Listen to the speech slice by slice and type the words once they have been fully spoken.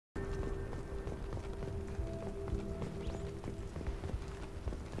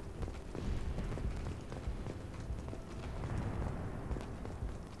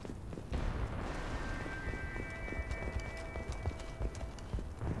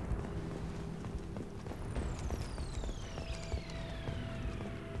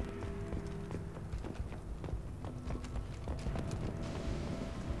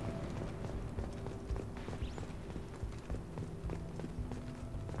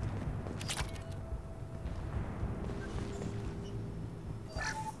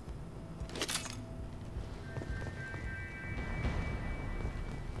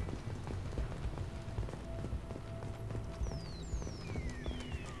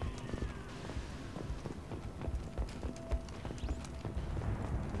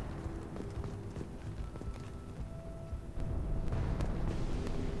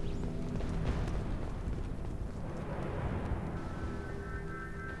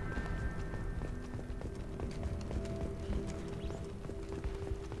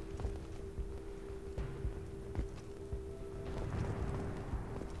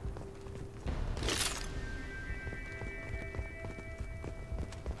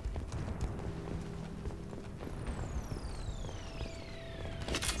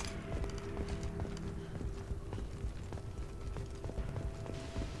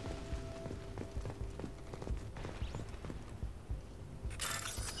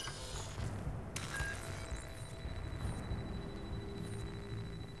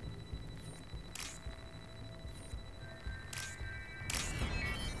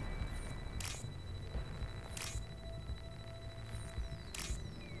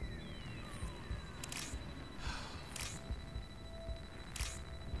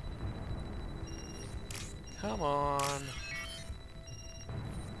Come on.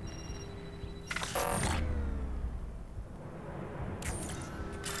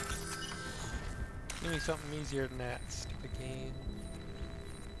 Give me something easier than that, stupid game.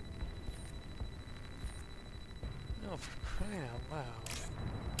 No, for crying out loud.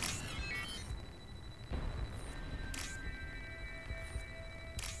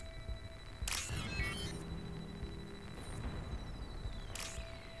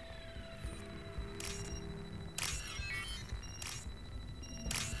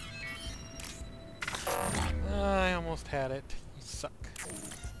 I almost had it. You suck.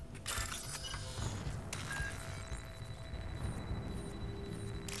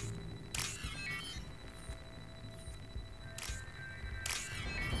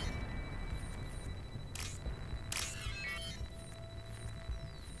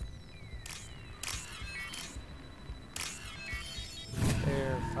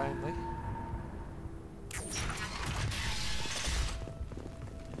 There, finally.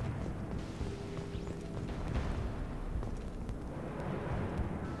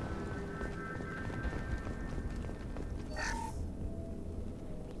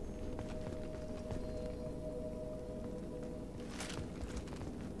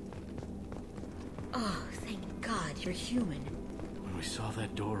 Oh, thank God you're human. When we saw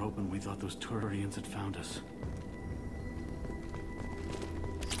that door open, we thought those Turians had found us.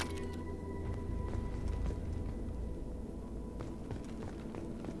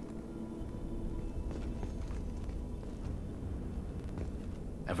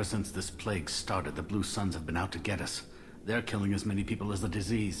 Ever since this plague started, the Blue Suns have been out to get us. They're killing as many people as the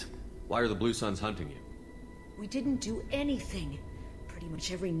disease. Why are the Blue Suns hunting you? We didn't do anything. Pretty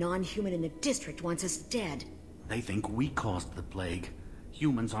much every non-human in the district wants us dead. They think we caused the plague.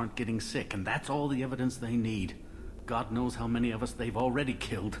 Humans aren't getting sick, and that's all the evidence they need. God knows how many of us they've already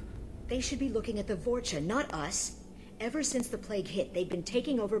killed. They should be looking at the Vorcha, not us. Ever since the plague hit, they've been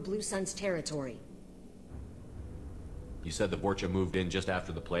taking over Blue Sun's territory. You said the Vorcha moved in just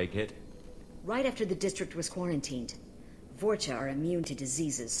after the plague hit? Right after the district was quarantined. Vorcha are immune to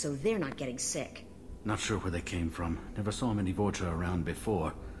diseases, so they're not getting sick. Not sure where they came from. Never saw many Vorcha around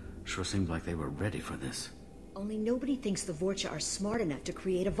before. Sure seemed like they were ready for this. Only nobody thinks the Vorcha are smart enough to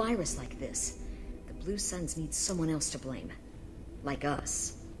create a virus like this. The Blue Suns need someone else to blame. Like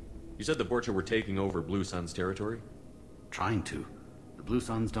us. You said the Vorcha were taking over Blue Sun's territory? Trying to. The Blue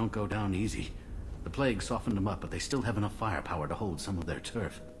Suns don't go down easy. The plague softened them up, but they still have enough firepower to hold some of their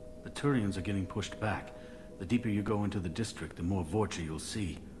turf. The Turians are getting pushed back. The deeper you go into the district, the more Vorcha you'll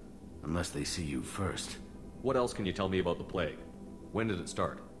see. Unless they see you first. What else can you tell me about the plague? When did it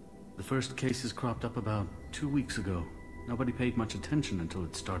start? The first cases cropped up about 2 weeks ago. Nobody paid much attention until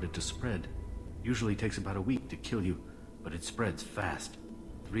it started to spread. Usually takes about a week to kill you, but it spreads fast.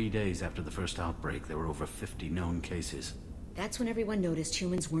 3 days after the first outbreak, there were over 50 known cases. That's when everyone noticed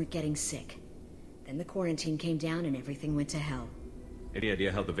humans weren't getting sick. Then the quarantine came down and everything went to hell. Any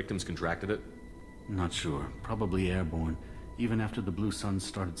idea how the victims contracted it? Not sure. Probably airborne. Even after the Blue Suns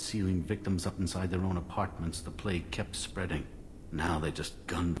started sealing victims up inside their own apartments, the plague kept spreading. Now they just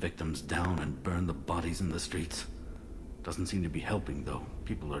gun victims down and burn the bodies in the streets. Doesn't seem to be helping, though.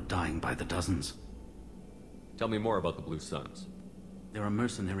 People are dying by the dozens. Tell me more about the Blue Suns. They're a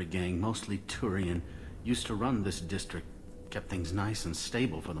mercenary gang, mostly Turian. Used to run this district. Kept things nice and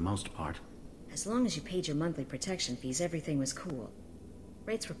stable for the most part. As long as you paid your monthly protection fees, everything was cool.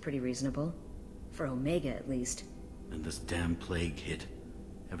 Rates were pretty reasonable. For Omega, at least. Then this damn plague hit.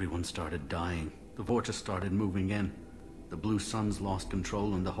 Everyone started dying. The Vorcha started moving in. The Blue Suns lost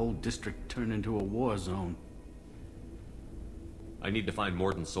control and the whole district turned into a war zone. I need to find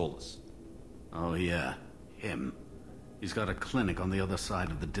Mordin Solus. Oh yeah, him. He's got a clinic on the other side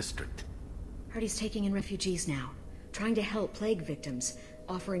of the district. Heard he's taking in refugees now. Trying to help plague victims.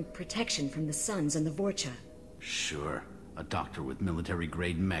 Offering protection from the Suns and the Vorcha. Sure. A doctor with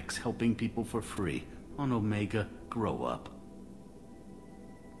military-grade mechs helping people for free. On Omega, grow up.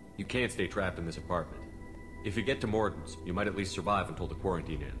 You can't stay trapped in this apartment. If you get to Mordin's, you might at least survive until the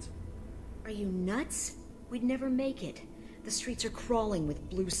quarantine ends. Are you nuts? We'd never make it. The streets are crawling with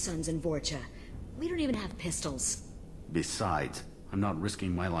Blue Suns and Vorcha. We don't even have pistols. Besides, I'm not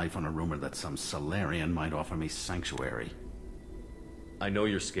risking my life on a rumor that some Salarian might offer me sanctuary. I know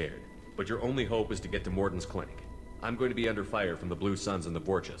you're scared, but your only hope is to get to Mordin's clinic. I'm going to be under fire from the Blue Suns and the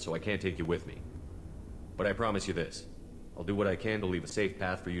Vorcha, so I can't take you with me. But I promise you this. I'll do what I can to leave a safe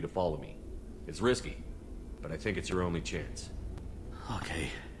path for you to follow me. It's risky, but I think it's your only chance. Okay,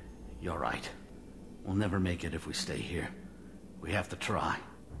 you're right. We'll never make it if we stay here. We have to try.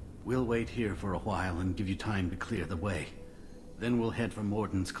 We'll wait here for a while and give you time to clear the way. Then we'll head for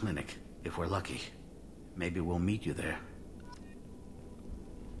Mordin's clinic, if we're lucky. Maybe we'll meet you there.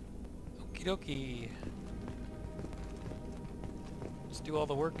 Okie dokie. Just do all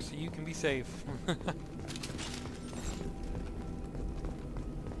the work so you can be safe.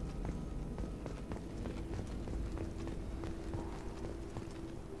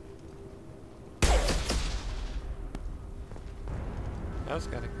 That was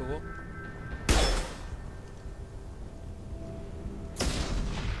kind of cool.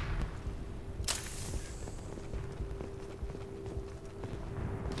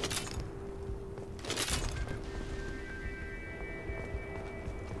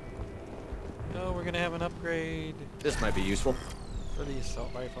 Oh, we're gonna have an upgrade This might be useful. for the assault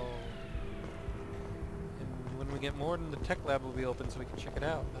rifle. And when we get more, then the tech lab will be open so we can check it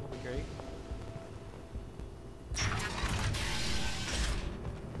out. That'll be great.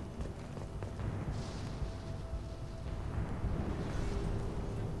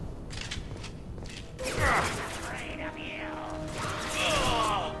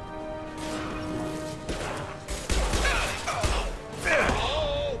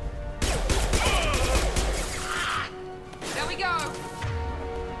 There we go.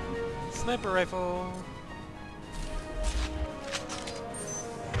 Sniper rifle!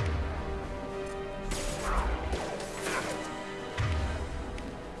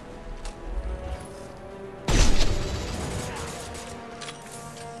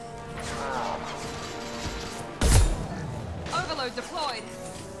 Overload deployed.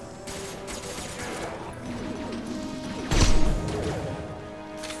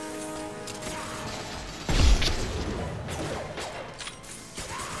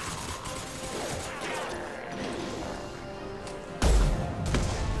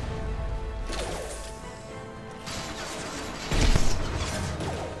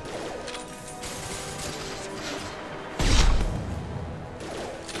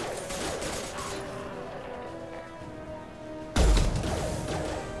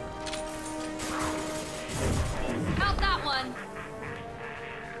 How's that one?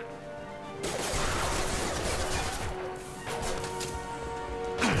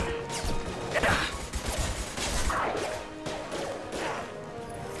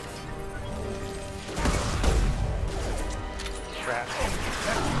 Crap.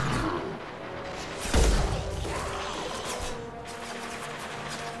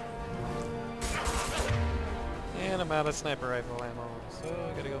 And I'm out of sniper rifle ammo, so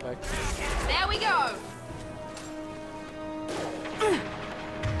I gotta go back to There we go.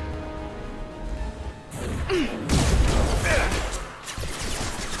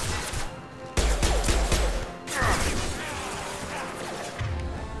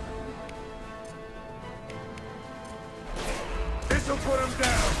 This'll put him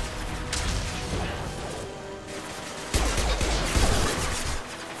down!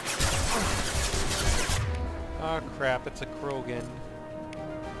 Oh crap, it's a Krogan.